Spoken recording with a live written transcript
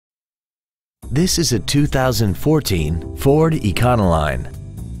This is a 2014 Ford Econoline.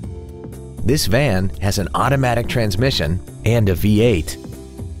 This van has an automatic transmission and a V8.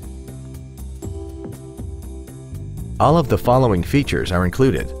 All of the following features are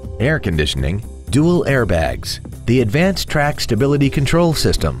included: air conditioning, dual airbags, the advanced track stability control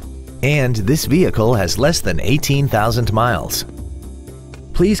system, and this vehicle has less than 18,000 miles.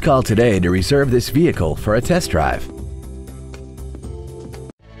 Please call today to reserve this vehicle for a test drive.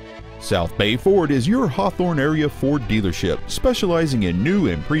 South Bay Ford is your Hawthorne area Ford dealership, specializing in new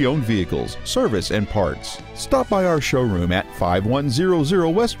and pre-owned vehicles, service, and parts. Stop by our showroom at 5100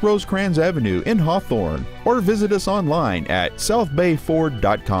 West Rosecrans Avenue in Hawthorne, or visit us online at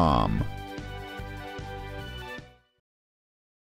southbayford.com.